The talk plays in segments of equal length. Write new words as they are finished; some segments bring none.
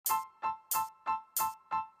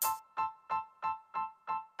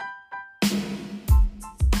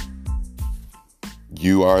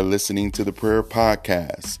You are listening to the Prayer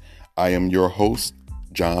Podcast. I am your host,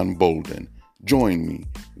 John Bolden. Join me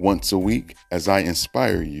once a week as I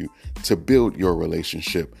inspire you to build your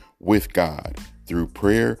relationship with God through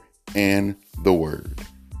prayer and the Word.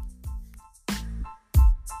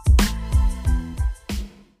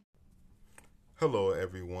 Hello,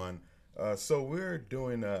 everyone. So we're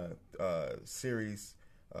doing a series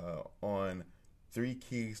on 3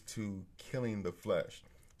 keys to killing the flesh.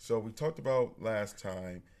 So we talked about last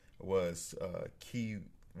time was key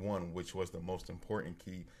 1, which was the most important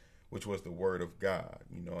key, which was the Word of God.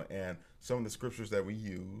 And some of the scriptures that we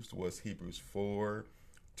used was Hebrews 4,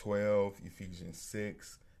 12, Ephesians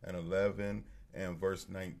 6 and 11, and verse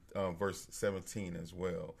 17 as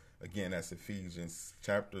well. Again, that's Ephesians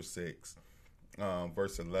chapter 6.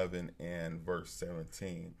 Verse 11 and verse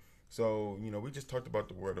 17. So, we just talked about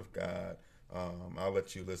the Word of God. I'll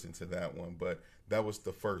let you listen to that one, but that was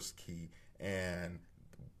the first key, and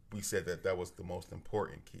we said that was the most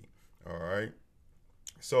important key. All right.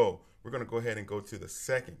 So we're going to go ahead and go to the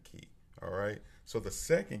second key. All right. So the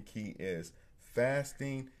second key is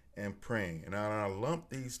fasting and praying. And I lump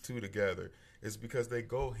these two together is because they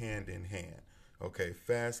go hand in hand. Okay.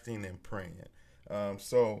 Fasting and praying.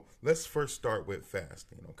 So let's first start with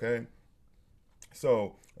fasting, okay?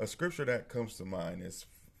 So a scripture that comes to mind is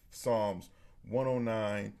Psalms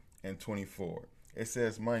 109 and 24. It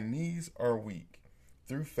says, "My knees are weak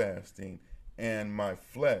through fasting, and my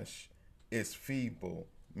flesh is feeble,"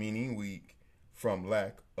 meaning weak, "from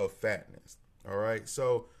lack of fatness." All right,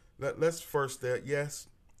 so let's first, yes,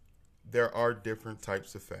 there are different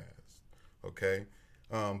types of fast, okay?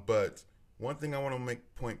 But one thing I want to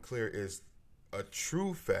make point clear is a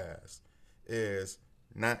true fast is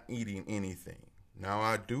not eating anything. Now,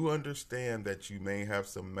 I do understand that you may have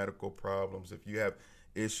some medical problems. If you have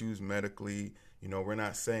issues medically, we're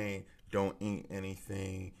not saying don't eat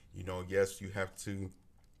anything. Yes, you have to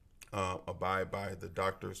abide by the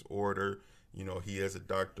doctor's order. He is a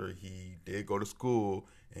doctor. He did go to school,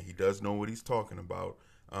 and he does know what he's talking about.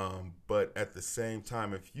 But at the same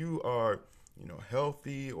time, if you are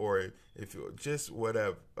healthy, or if you're just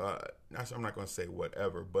whatever, I'm not going to say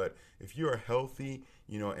whatever, but if you are healthy,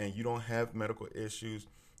 and you don't have medical issues,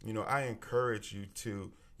 I encourage you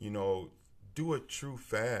to, do a true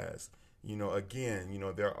fast.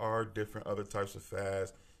 Again, there are different other types of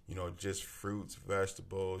fast, just fruits,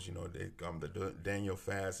 vegetables, the Daniel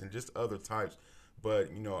fast and just other types. But,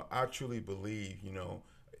 I truly believe,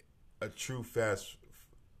 a true fast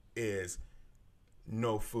is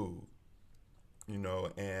no food.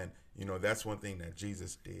 And that's one thing that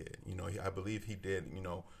Jesus did. I believe he did,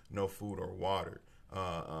 no food or water.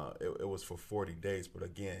 It was for 40 days, but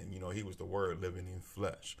again, he was the Word living in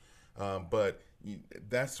flesh. But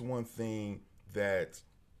that's one thing that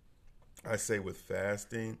I say with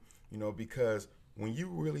fasting, because when you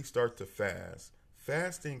really start to fast,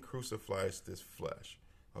 fasting crucifies this flesh.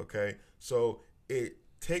 Okay, so it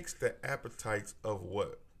takes the appetites of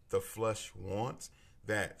what the flesh wants.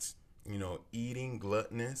 That's eating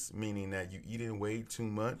gluttonous, meaning that you eating way too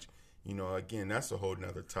much. Again, that's a whole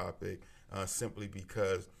nother topic. Simply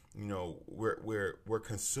because we're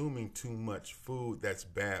consuming too much food that's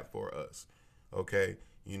bad for us. Okay,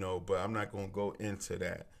 but I'm not going to go into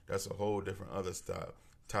that. That's a whole different other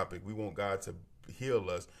topic. We want God to heal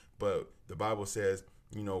us, but the Bible says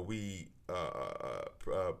we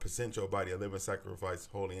present your body a living sacrifice,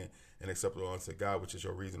 holy and acceptable unto God, which is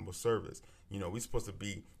your reasonable service. We're supposed to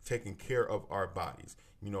be taking care of our bodies.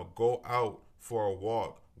 Go out for a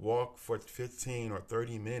walk for 15 or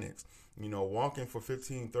 30 minutes. Walking for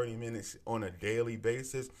 15, 30 minutes on a daily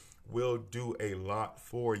basis will do a lot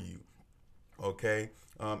for you. Okay.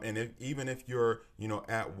 And even if you're,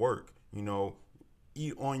 at work,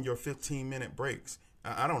 eat on your 15-minute breaks.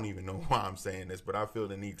 I don't even know why I'm saying this, but I feel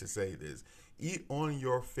the need to say this. Eat on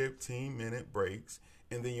your 15-minute breaks,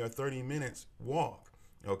 and then your 30 minutes walk.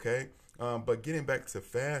 Okay. But getting back to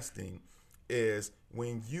fasting is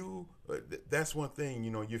when that's one thing,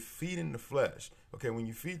 you're feeding the flesh. Okay. When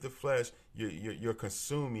you feed the flesh, you're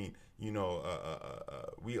consuming,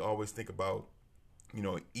 we always think about,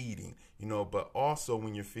 eating, but also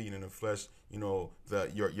when you're feeding the flesh,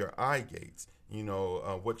 your eye gates,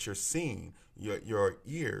 what you're seeing, your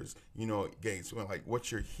ears, gates, like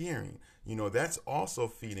what you're hearing, that's also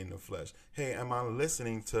feeding the flesh. Hey, am I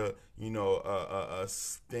listening to,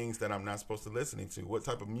 things that I'm not supposed to listening to? What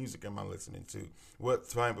type of music am I listening to? What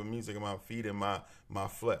type of music am I feeding my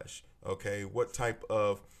flesh? Okay. What type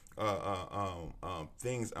of,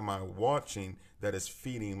 things am I watching that is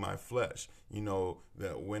feeding my flesh?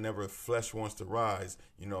 That whenever flesh wants to rise,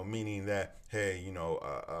 meaning that, hey,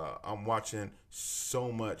 I'm watching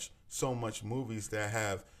so much movies that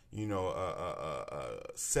have,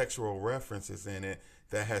 sexual references in it,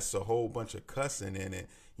 that has a whole bunch of cussing in it,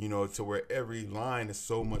 to where every line is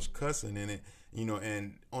so much cussing in it,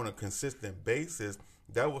 and on a consistent basis,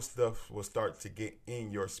 stuff will start to get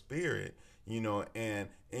in your spirit, and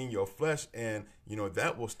in your flesh, and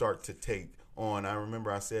that will start to take on. I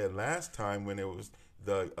remember I said last time when it was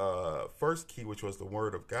the first key, which was the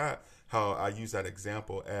word of God, how I use that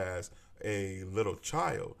example as a little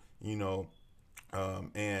child, well,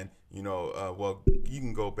 you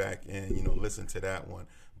can go back and listen to that one.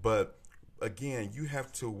 But again, you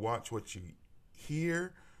have to watch what you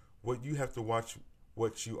hear, what you have to watch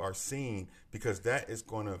what you are seeing, because that is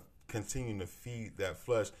going to continue to feed that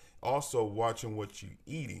flesh. Also watching what you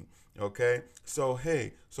eating. Okay, so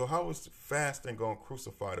how is fasting going to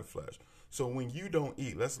crucify the flesh? So when you don't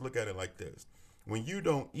eat, let's look at it like this. When you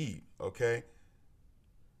don't eat, okay,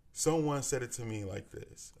 someone said it to me like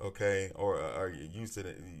this, okay, or used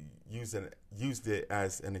it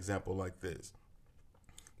as an example like this.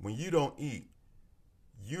 When you don't eat,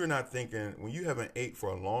 you're not thinking, when you haven't ate for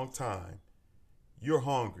a long time, you're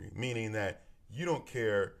hungry, meaning that you don't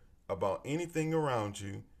care about anything around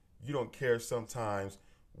you. You don't care sometimes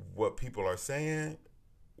what people are saying,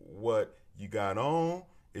 what you got on.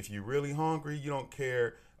 If you're really hungry, you don't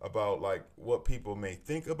care about like what people may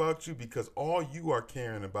think about you, because all you are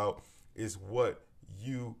caring about is what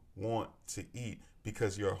you want to eat,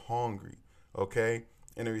 because you're hungry, okay,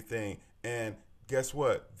 and everything. And guess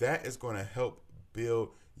what? That is going to help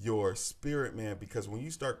build your spirit, man, because when you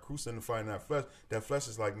start crucifying that flesh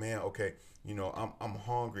is like, man, okay, I'm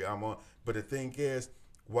hungry, I'm on. But the thing is,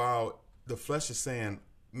 while the flesh is saying,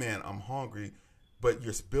 man, I'm hungry, but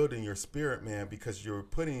you're building your spirit, man, because you're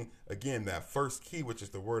putting, again, that first key, which is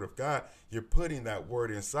the word of God. You're putting that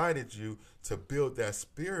word inside of you to build that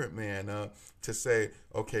spirit, man, to say,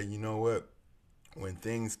 okay, you know what? When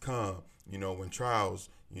things come, when trials,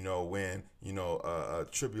 when,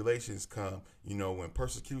 tribulations come, when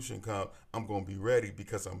persecution come, I'm going to be ready,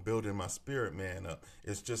 because I'm building my spirit, man, up.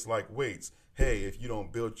 It's just like weights. Hey, if you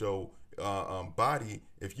don't build your body,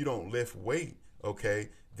 if you don't lift weight, okay,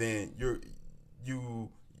 then you're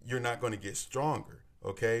not going to get stronger,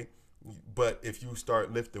 okay? But if you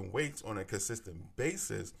start lifting weights on a consistent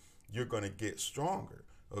basis, you're going to get stronger,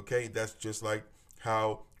 okay? That's just like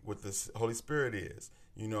how with the Holy Spirit is.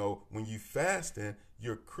 When you fasting,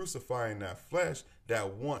 you're crucifying that flesh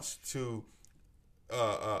that wants to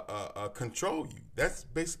control you. That's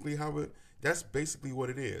basically what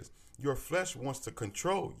it is. Your flesh wants to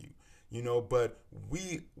control you. But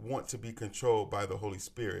we want to be controlled by the Holy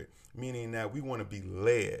Spirit, meaning that we want to be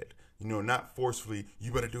led, not forcefully,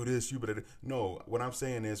 you better do this, you better do. No, what I'm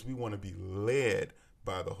saying is we want to be led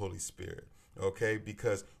by the Holy Spirit, okay,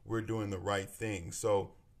 because we're doing the right thing.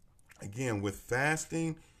 So again, with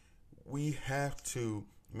fasting, we have to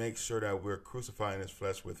make sure that we're crucifying this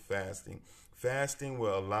flesh with fasting. Fasting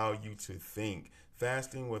will allow you to think.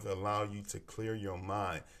 Fasting will allow you to clear your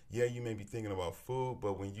mind. Yeah, you may be thinking about food,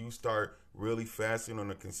 but when you start really fasting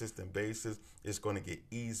on a consistent basis, it's going to get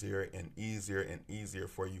easier and easier and easier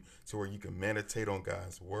for you, to where you can meditate on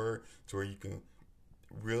God's word, to where you can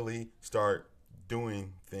really start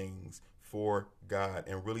doing things for God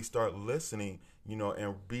and really start listening,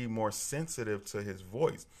 and be more sensitive to his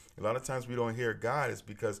voice. A lot of times we don't hear God is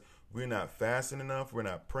because we're not fasting enough, we're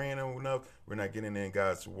not praying enough, we're not getting in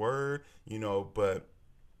God's word, but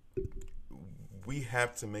we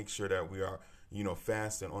have to make sure that we are,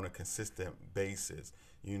 fasting on a consistent basis.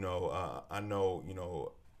 I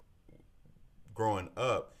know, growing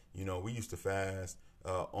up, we used to fast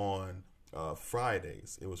on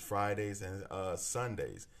Fridays. It was Fridays and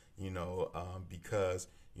Sundays, because,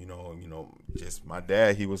 just my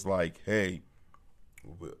dad, he was like, hey,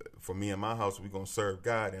 for me and my house, we're going to serve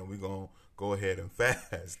God and we're going to go ahead and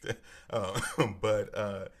fast.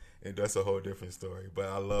 And that's a whole different story. But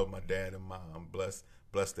I love my dad and mom. Bless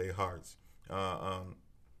their hearts.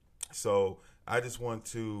 So I just want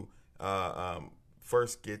to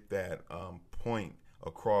first get that point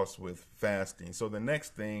across with fasting. So the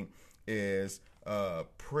next thing is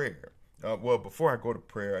prayer. Well, before I go to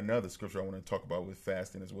prayer, another scripture I want to talk about with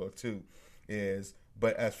fasting as well too is,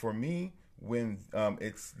 but as for me, when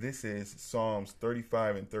this is Psalms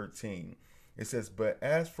 35:13. It says, but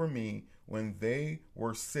as for me, when they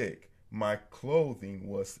were sick, my clothing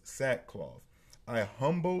was sackcloth. I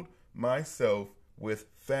humbled myself with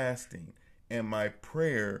fasting, and my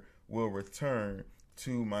prayer will return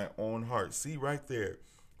to my own heart. See right there,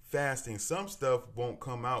 fasting. Some stuff won't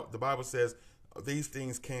come out. The Bible says these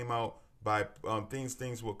things came out by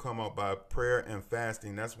things will come out by prayer and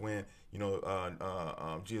fasting. That's when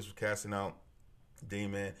Jesus was casting out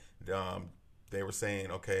demon. They were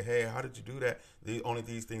saying, okay, hey, how did you do that? Only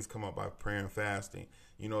these things come out by prayer and fasting.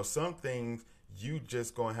 Some things you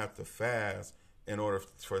just gonna have to fast in order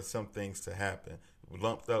for some things to happen,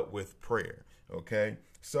 lumped up with prayer. Okay,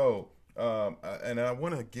 so and I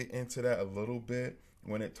want to get into that a little bit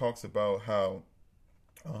when it talks about how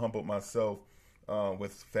I humbled myself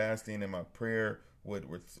with fasting, and my prayer would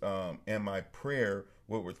return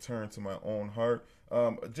to my own heart.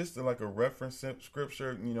 Just like a reference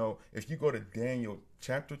scripture, if you go to Daniel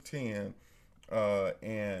chapter 10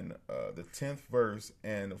 and the 10th verse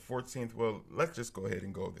and the 14th, well, let's just go ahead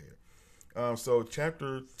and go there. So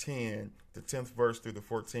chapter 10, the 10th verse through the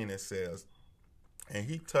 14th, it says, and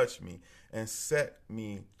he touched me and set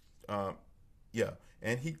me,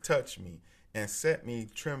 and he touched me and set me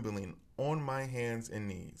trembling on my hands and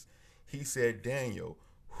knees. He said, Daniel,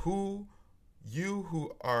 you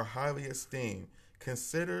who are highly esteemed,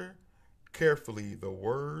 consider carefully the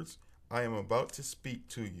words I am about to speak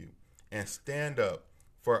to you, and stand up,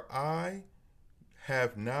 for I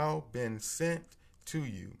have now been sent to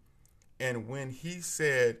you. And when he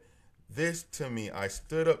said this to me, I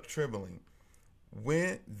stood up trembling.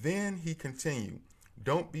 Then he continued,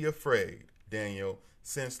 don't be afraid, Daniel,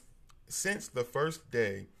 since the first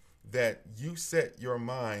day that you set your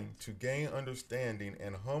mind to gain understanding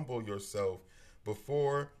and humble yourself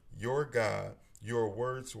before your God, your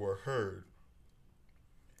words were heard.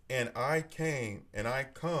 And I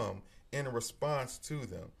come in response to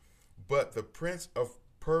them. But the prince of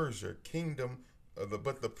Persia kingdom,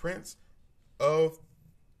 but the prince of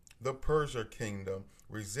the Persia kingdom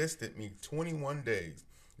resisted me 21 days.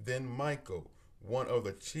 Then Michael, one of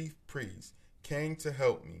the chief priests, came to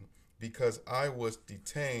help me, because I was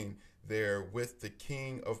detained there with the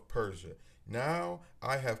king of Persia. Now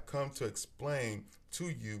I have come to explain to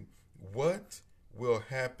you what will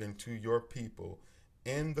happen to your people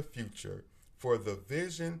in the future, for the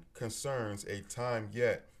vision concerns a time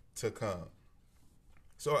yet to come.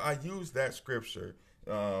 So I use that scripture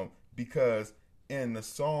because in the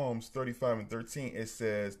Psalms 35 and 13, it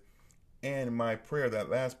says, and my prayer, that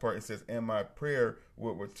last part, it says, and my prayer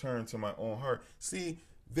will return to my own heart. See,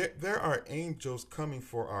 there are angels coming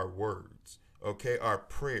for our words, okay, our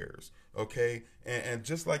prayers, okay, and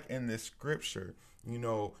just like in this scripture,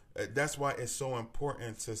 that's why it's so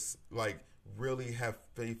important to like really have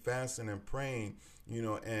faith, fasting, and praying,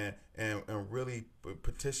 and really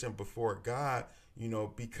petition before God,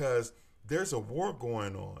 because there's a war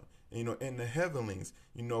going on, in the heavenlies,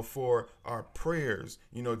 for our prayers.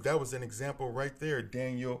 That was an example right there.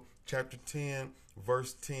 Daniel chapter 10,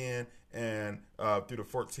 verse 10, and through the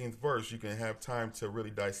 14th verse. You can have time to really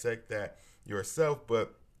dissect that yourself,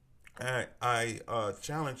 but I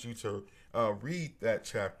challenge you to read that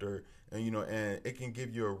chapter, and and it can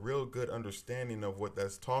give you a real good understanding of what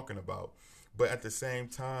that's talking about. But at the same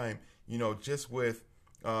time, just with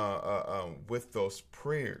those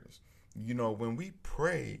prayers, when we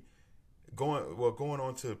pray, going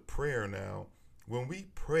on to prayer now, when we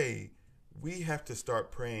pray, we have to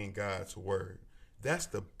start praying God's word. That's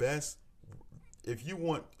the best. If you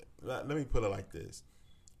want, let me put it like this.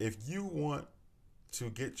 If you want to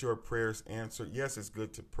get your prayers answered, yes, it's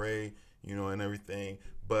good to pray, and everything.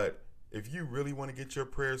 But if you really want to get your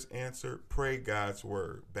prayers answered, pray God's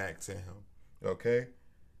word back to him. Okay?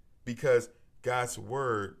 Because God's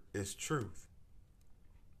word is truth.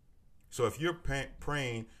 So if you're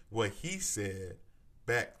praying what he said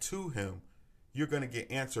back to him, you're going to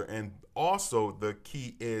get answer. And also the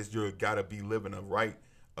key is you got to be living a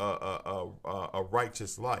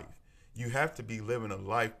righteous life. You have to be living a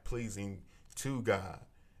life pleasing to God.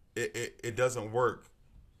 It doesn't work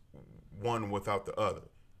one without the other.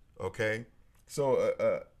 Okay?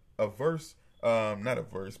 So a verse, not a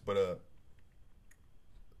verse, but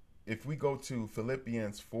if we go to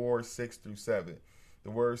Philippians 4, 6 through 7,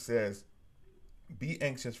 the word says, be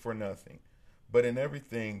anxious for nothing, but in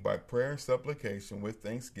everything by prayer and supplication with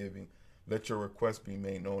thanksgiving, let your requests be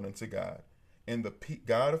made known unto God. And the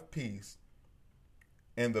God of peace,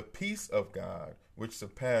 and the peace of God, which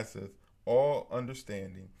surpasseth all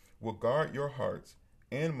understanding, will guard your hearts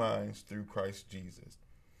and minds through Christ Jesus.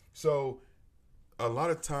 So a lot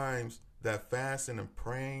of times that fasting and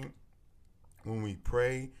praying, when we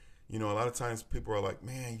pray, a lot of times people are like,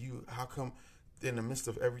 man, how come in the midst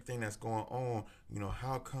of everything that's going on,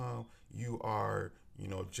 how come you are,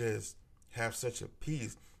 just have such a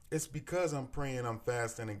peace? It's because I'm praying, I'm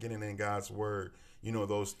fasting, and getting in God's word.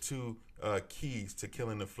 those two keys to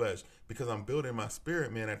killing the flesh, because I'm building my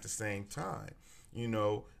spirit man at the same time. And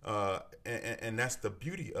that's the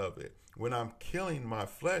beauty of it. When I'm killing my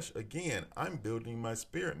flesh, again, I'm building my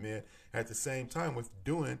spirit man at the same time with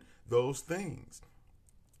doing those things.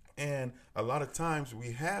 And a lot of times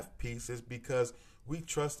we have peace is because we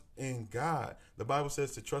trust in God. The Bible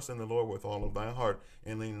says to trust in the Lord with all of thy heart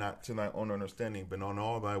and lean not to thy own understanding, but on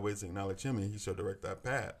all thy ways acknowledge him, and he shall direct thy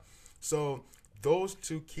path. So those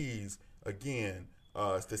two keys, again,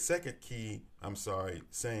 the second key,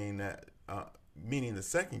 saying that, meaning the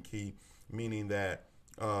second key, meaning that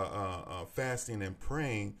fasting and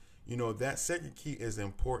praying, that second key is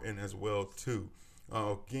important as well too.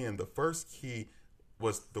 Again, the first key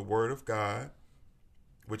was the word of God,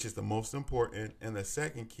 which is the most important, and the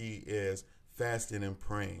second key is fasting and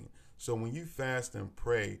praying. So when you fast and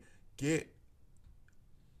pray, you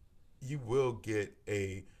will get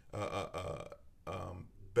a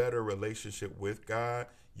better relationship with God.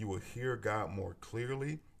 You will hear God more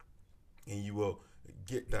clearly, and you will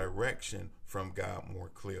get direction from God more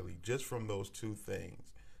clearly, just from those two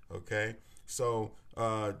things. Okay, so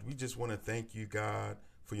we just want to thank you, God,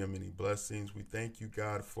 for your many blessings. We thank you,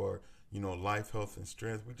 God, for life, health, and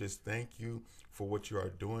strength. We just thank you for what you are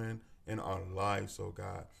doing in our lives, oh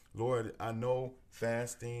God. Lord, I know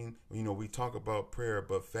fasting, we talk about prayer,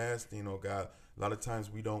 but fasting, oh God, a lot of times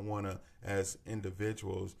we don't want to, as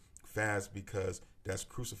individuals, fast because that's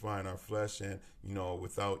crucifying our flesh and,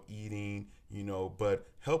 without eating, but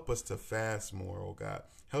help us to fast more, oh God.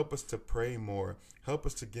 Help us to pray more. Help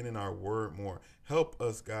us to get in our word more. Help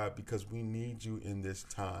us, God, because we need you in this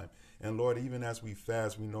time. And Lord, even as we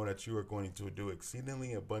fast, we know that you are going to do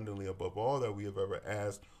exceedingly abundantly above all that we have ever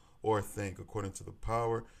asked or think, according to the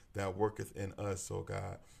power that worketh in us, oh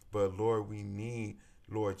God. But Lord, we need,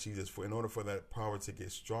 Lord Jesus, in order for that power to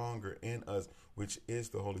get stronger in us, which is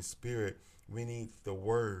the Holy Spirit, we need the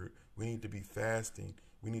word. We need to be fasting.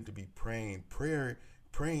 We need to be praying.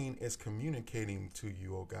 Praying is communicating to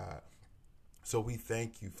you, oh God. So we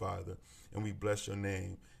thank you, Father, and we bless your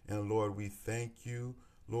name. And Lord, we thank you,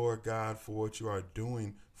 Lord God, for what you are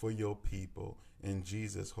doing for your people. In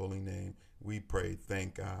Jesus' holy name, we pray.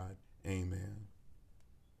 Thank God. Amen.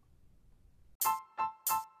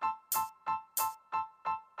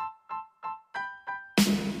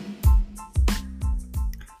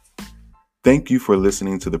 Thank you for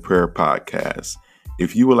listening to the Prayer Podcast.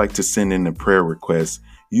 If you would like to send in a prayer request,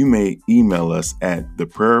 you may email us at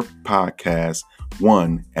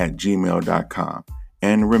theprayerpodcast1@gmail.com.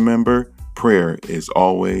 And remember, prayer is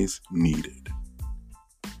always needed.